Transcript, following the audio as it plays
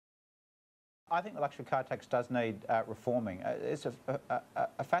I think the luxury car tax does need reforming. It's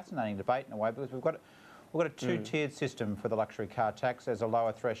a fascinating debate in a way, because we've got a two-tiered system for the luxury car tax. There's a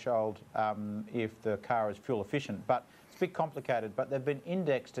lower threshold if the car is fuel efficient, but it's a bit complicated. But they've been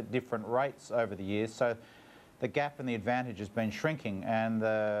indexed at different rates over the years, so the gap and the advantage has been shrinking, and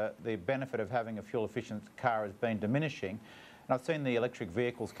the benefit of having a fuel efficient car has been diminishing. And I've seen the Electric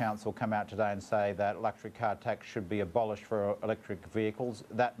Vehicles Council come out today and say that luxury car tax should be abolished for electric vehicles.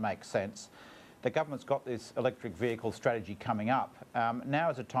 That makes sense. The government's got this electric vehicle strategy coming up.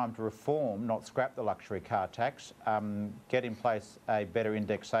 Now is a time to reform, not scrap the luxury car tax, get in place a better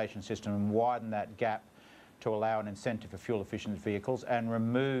indexation system and widen that gap to allow an incentive for fuel efficient vehicles, and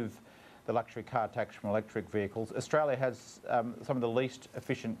remove the luxury car tax from electric vehicles. Australia has some of the least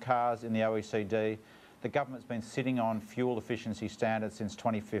efficient cars in the OECD. The government's been sitting on fuel efficiency standards since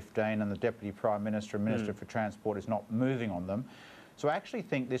 2015, and the Deputy Prime Minister and Minister for Transport is not moving on them. So I actually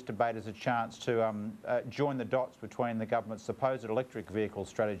think this debate is a chance to join the dots between the government's supposed electric vehicle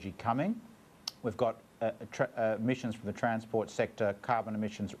strategy coming. We've got emissions from the transport sector, carbon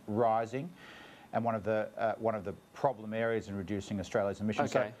emissions rising, and one of the problem areas in reducing Australia's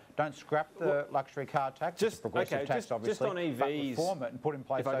emissions. Okay. So don't scrap the luxury car tax. It's a progressive tax, obviously, just on EVs, but reform it and put in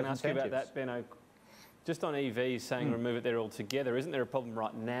place those incentives. If I can ask you about that, Benno, just on EVs, saying remove it there altogether, isn't there a problem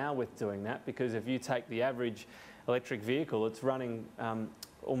right now with doing that? Because if you take the average electric vehicle, it's running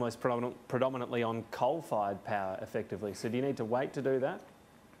almost predominantly on coal-fired power, effectively. So do you need to wait to do that?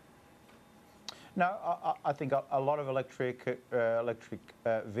 No, I think a lot of electric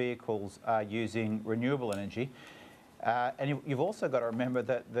vehicles are using renewable energy. And you've also got to remember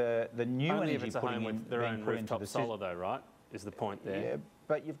that the new Only energy if it's a putting home in, with their being own put into rooftop the solar, though, right? Is the point there? Yeah,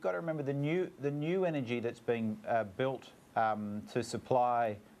 but you've got to remember the new energy that's being built to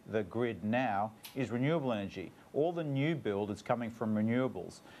supply the grid now is renewable energy. All the new build is coming from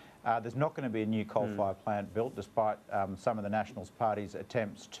renewables. There's not going to be a new coal-fired plant built, despite some of the Nationals Party's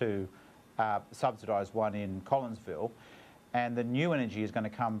attempts to subsidise one in Collinsville. And the new energy is going to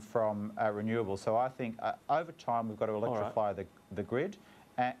come from renewables. So I think over time we've got to electrify the grid.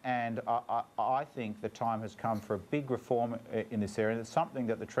 And I think the time has come for a big reform in this area. It's something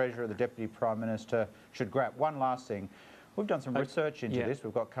that the Treasurer, the Deputy Prime Minister should grab. One last thing. We've done some research into this.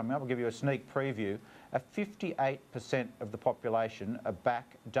 We've got coming up. I'll give you a sneak preview. 58% of the population are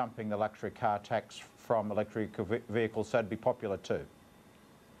back dumping the luxury car tax from electric vehicles, so it'd be popular too.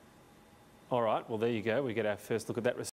 All right. Well, there you go. We get our first look at that.